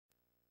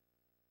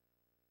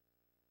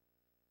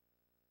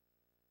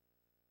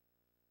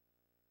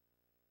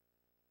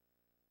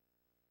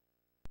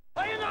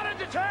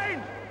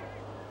entertained?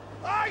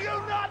 Are you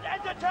not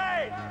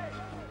entertained?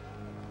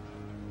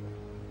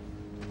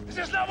 Is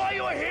this not why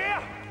you are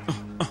here?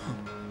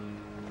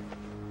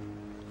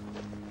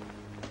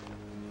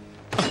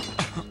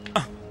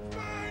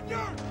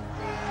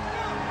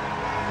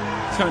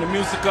 Turn the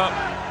music up,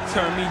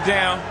 turn me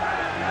down.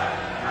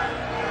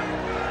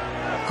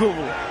 Cool.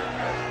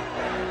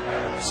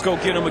 Let's go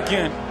get him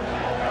again.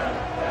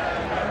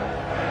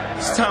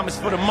 This time is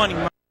for the money,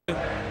 man.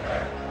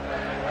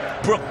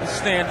 Brooklyn,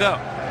 stand up.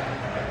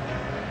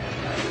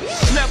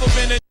 Never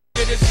been a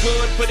nigga this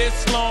good for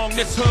this long,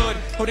 this hood,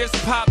 or this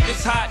pop,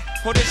 this hot,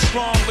 or this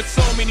strong, with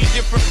so many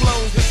different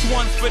flows. This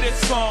one's for this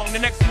song, the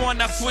next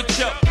one I switch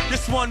up.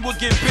 This one will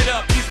get bit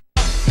up. These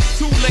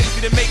too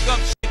lazy to make up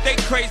shit. They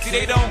crazy,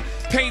 they don't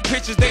paint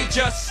pictures, they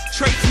just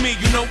trace me.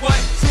 You know what?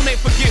 Soon they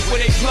forget where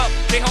they pluck.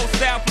 They whole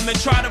style from the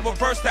try to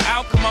reverse the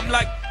outcome. I'm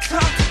like,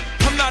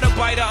 I'm not a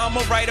biter, I'm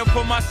a writer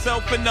for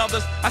myself and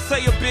others. I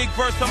say a big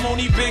verse, I'm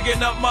only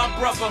bigging up my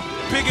brother,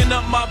 bigging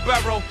up my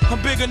barrel. I'm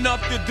big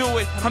enough to do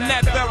it, I'm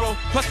that thorough.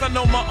 Plus I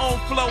know my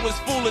own flow is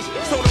foolish.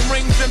 So the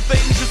rings and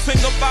things you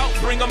sing about,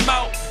 bring them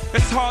out.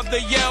 It's hard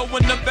to yell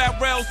when the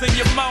barrel's in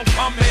your mouth.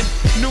 I'm in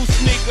new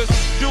sneakers,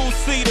 dual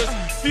seaters,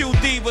 few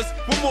divas.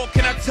 What more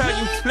can I tell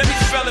you? Let me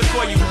spell it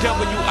for you.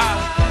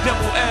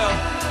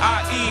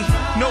 W-I-double-L-I-E.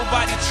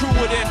 Nobody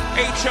truer than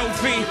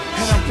H-O-V.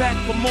 And I'm back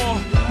for more.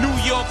 New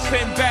York's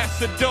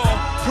ambassador,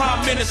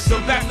 prime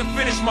minister, back to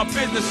finish my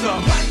business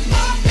up.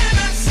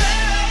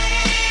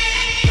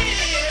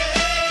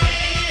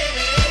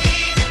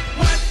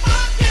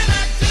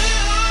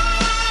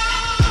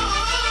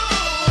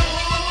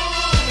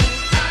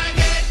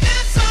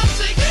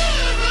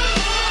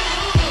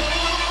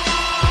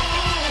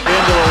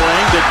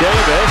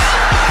 Davis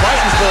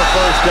fighting for a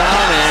first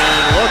down,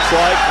 and looks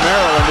like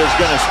Maryland is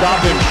going to stop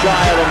him shy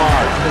of the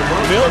mark.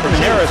 Milton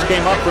Harris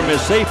came up from his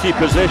safety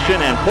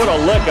position and put a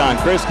lick on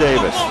Chris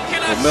Davis.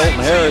 Well,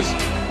 Milton Harris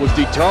was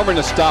determined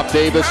to stop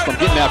Davis from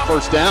getting that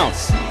first down.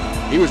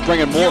 He was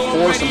bringing more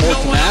force and more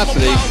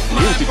tenacity, and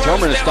he was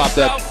determined to stop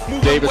that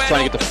Davis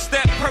trying to get the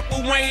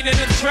purple rain in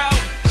the drought,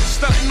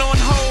 stunting on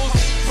hoes,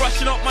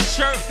 brushing off my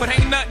shirt, but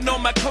ain't nothing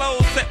on my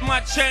clothes, set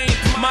my chain,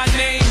 my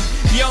name.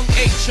 Young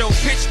H.O.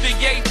 pitch the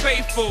yay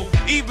faithful.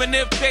 Even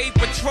if they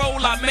patrol,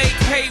 I make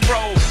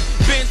payroll.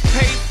 Benz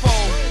paid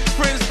for,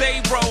 friends they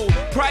roll.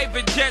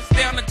 Private jets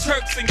down to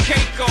Turks and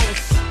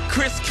Caicos.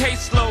 Chris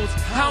caseloads,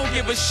 I don't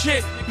give a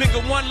shit.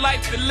 Nigga, one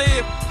life to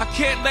live, I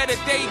can't let a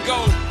day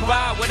go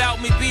by without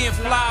me being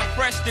fly,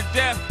 fresh to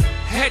death.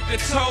 Head to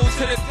toes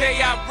to the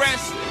day I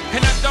rest.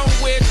 And I don't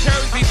wear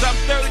jerseys, I'm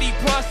 30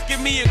 plus.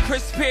 Give me a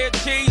crisp pair of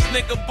jeans,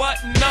 nigga,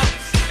 button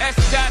ups.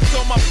 S-dots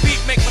on my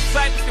feet, make my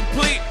sight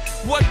complete.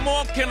 What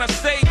more can I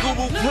say?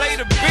 Google, play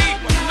the beat.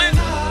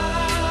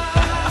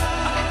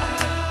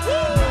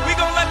 We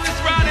gon' let this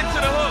ride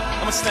into the hook.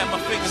 I'ma snap my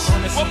fingers on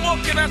this. What more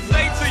can I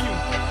say to you?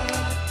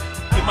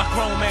 Get my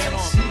grown man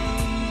on.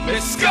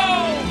 Let's go!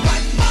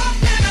 What more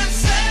can I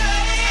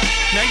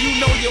say? Now you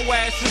know your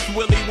ass is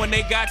Willie when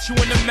they got you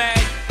in the mag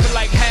for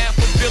like half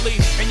a Billy,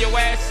 and your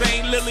ass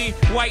ain't Lily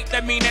White.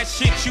 That mean that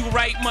shit you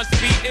write must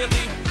be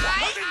illy.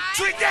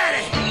 Trick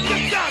Daddy!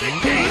 You got it,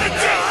 King!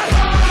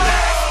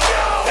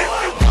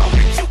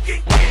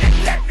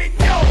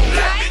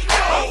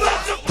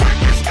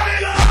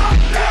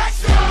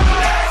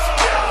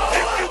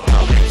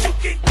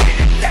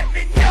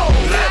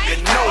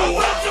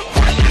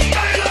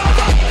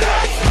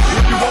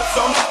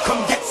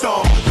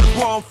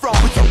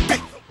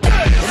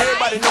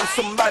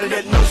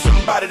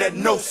 Somebody that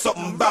knows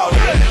something about it.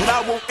 And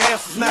I want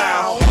answers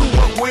now.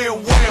 What, where,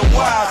 and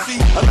why? See,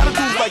 a lot of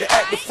dudes like to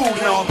act the fool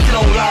now. Get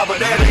on live, but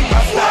that ain't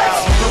my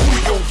style. So who he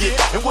gon' get,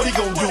 and what he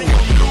gon' do?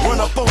 Run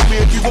up on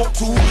me if you want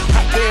to.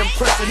 Hot damn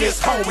pressing his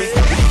homies.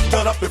 He's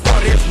done up in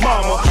front of his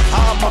mama.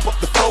 I'll mop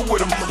up the floor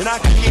with him, and I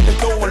can get in the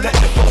door and let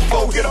the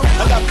flow get him.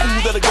 I got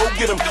fools that'll go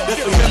get him. That's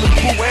for him and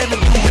Pooh and the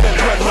dude that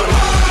run with him.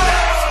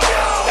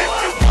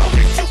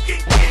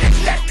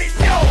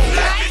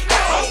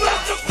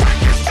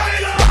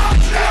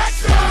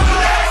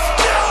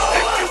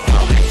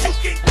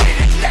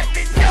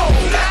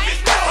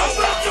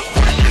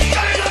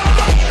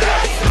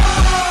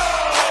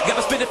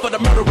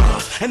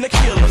 And the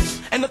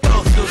killers, and the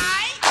thugsters,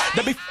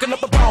 they be fucking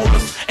up the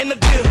ballers, and the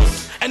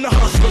dealers, and the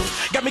hustlers.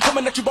 Got me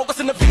coming at you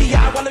bogus in the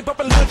VI while they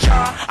bumping Lil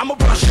Jar. I'm a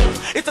Russian,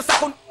 it's a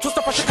cycle,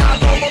 twister from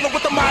Chicago, rolling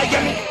with the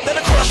Miami, then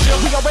a crusher.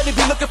 We already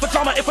be looking for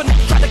drama, if a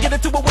try to get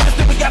into it with us,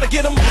 then we gotta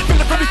get him. Bring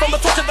the freebie from the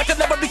torture that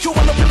could never be cured,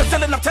 no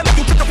penicillin, I'm telling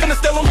you, took a finna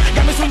steal him.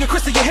 Got me swinging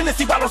Chrissy and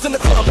Hennessy bottles in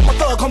the club, and my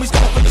thug homies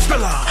going for the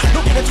thriller.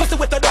 Don't get it twisted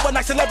with that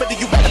overnight celebrity,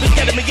 you better be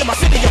scared of me in my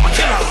city, I'm a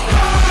killer.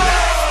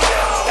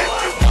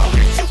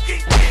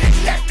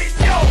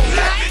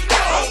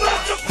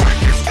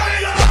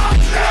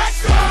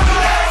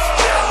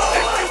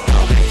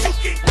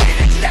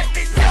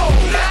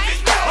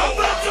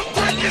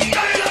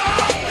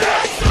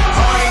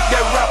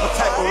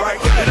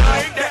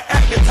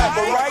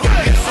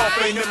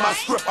 ain't in my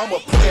script, I'm a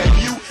player.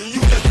 You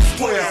just a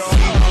square.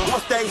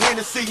 Once that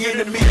Hennessy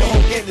enemy, the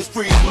whole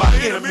industry is my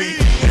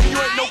enemy. And you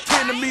ain't no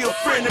kin to me or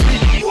friend to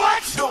me.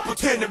 What? Don't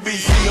pretend to be.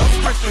 See, I'm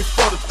strictly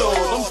for the thugs.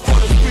 I'm for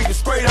the street and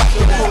straight out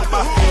the hood.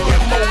 My